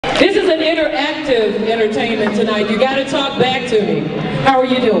This is an interactive entertainment tonight. You got to talk back to me. How are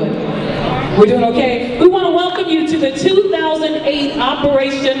you doing? We're doing okay? We want to welcome you to the 2008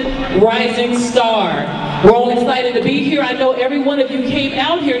 Operation Rising Star. We're all excited to be here. I know every one of you came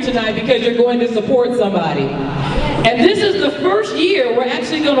out here tonight because you're going to support somebody. And this is the first year we're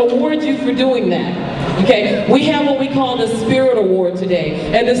actually going to award you for doing that. Okay? We have what we call the Spirit Award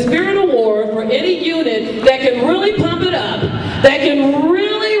today. And the Spirit Award for any unit that can really pump it up, that can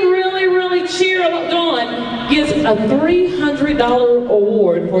really cheer on, gets a $300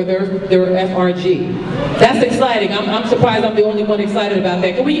 award for their FRG. That's exciting. I'm surprised I'm the only one excited about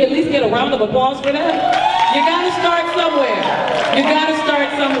that. Can we at least get a round of applause for that? You got to start somewhere. You got to start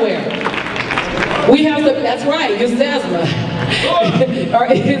somewhere. We have some, that's right, Gustasma.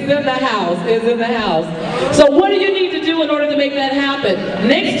 It's in the house, it's in the house. So what do you need to do in order to make that happen?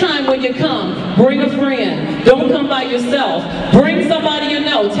 Next time when you come, bring a friend. Don't come by yourself. Bring somebody you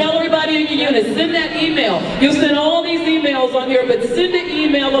know. Tell everybody in your unit. Send that email. You'll send all these emails on here, but send an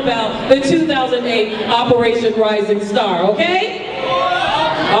email about the 2008 Operation Rising Star, okay?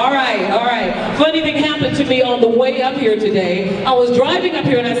 All right, all right. Funny thing happened to me on the way up here today. I was driving up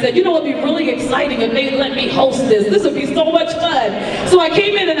here and I said, you know what would be really exciting if they let me host this. This would be so much fun. So I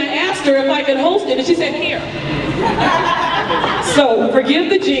came in and I asked her if I could host it, and she said, here. So forgive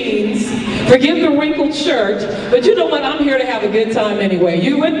the jeans, forgive the wrinkled shirt, but you know what? I'm here to have a good time anyway.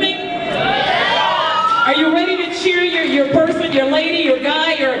 You with me? Are you ready to cheer your person, your lady, your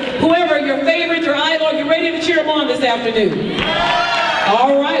guy, your whoever, your favorite, your idol? Are you ready to cheer them on this afternoon?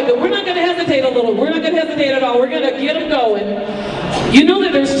 All right, but we're not going to hesitate a little. We're not going to hesitate at all. We're going to get them going. You know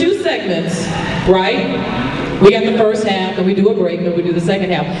that there's two segments, right? We got the first half, and we do a break, and then we do the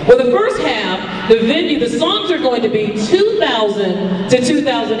second half. Well, the first half, the venue, the songs are going to be 2000 to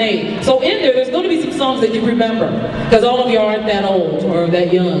 2008. So in there's going to be some songs that you remember, because all of you aren't that old or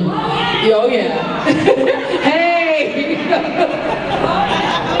that young. Oh, yeah. Hey!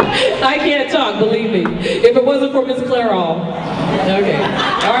 I can't talk, believe me. If it wasn't for Miss Clairol. Okay,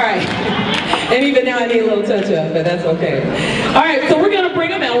 all right. And even now I need a little touch-up, but that's okay. All right, so we're gonna bring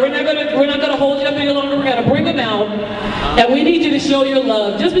them out. We're not gonna hold you up any longer. We're gonna bring them out, and we need you to show your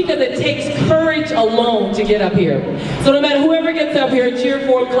love, just because it takes courage alone to get up here. So no matter whoever gets up here, cheer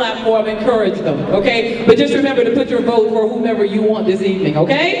for them, clap for them, encourage them, okay? But just remember to put your vote for whomever you want this evening,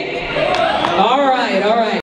 okay? All right, all right.